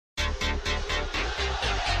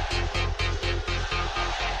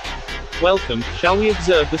Welcome, shall we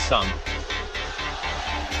observe the sun?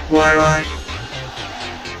 Alright.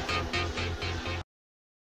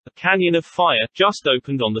 A canyon of fire, just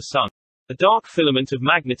opened on the sun. A dark filament of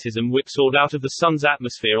magnetism whipsawed out of the sun's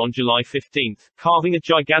atmosphere on July 15, carving a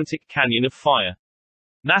gigantic canyon of fire.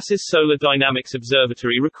 NASA's Solar Dynamics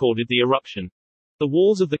Observatory recorded the eruption. The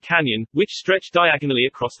walls of the canyon, which stretch diagonally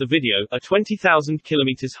across the video, are 20,000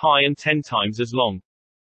 kilometers high and 10 times as long.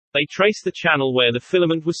 They trace the channel where the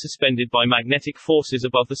filament was suspended by magnetic forces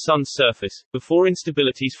above the sun's surface, before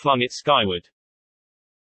instabilities flung it skyward.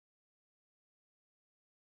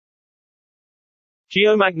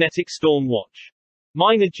 Geomagnetic Storm Watch.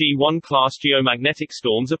 Minor G1 class geomagnetic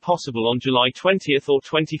storms are possible on July 20 or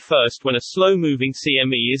 21 when a slow-moving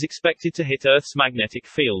CME is expected to hit Earth's magnetic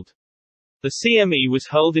field. The CME was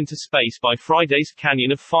hurled into space by Friday's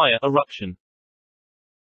Canyon of Fire eruption.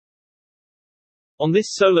 On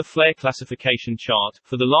this solar flare classification chart,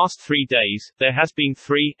 for the last 3 days, there has been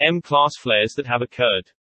 3 M-class flares that have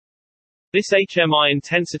occurred. This HMI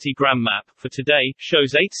intensity gram map, for today,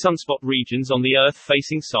 shows 8 sunspot regions on the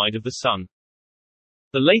Earth-facing side of the Sun.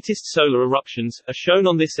 The latest solar eruptions are shown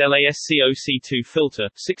on this LASCOC2 filter,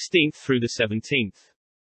 16th through the 17th.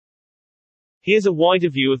 Here's a wider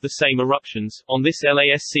view of the same eruptions, on this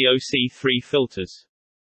LASCOC3 filters.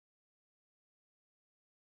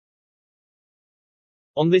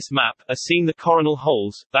 On this map, are seen the coronal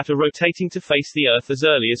holes, that are rotating to face the Earth as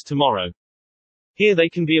early as tomorrow. Here they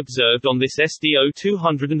can be observed on this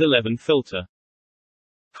SDO211 filter.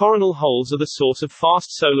 Coronal holes are the source of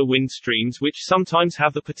fast solar wind streams which sometimes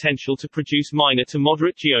have the potential to produce minor to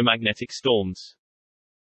moderate geomagnetic storms.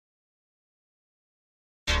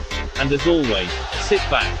 And as always, sit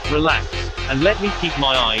back, relax, and let me keep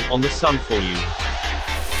my eye on the sun for you.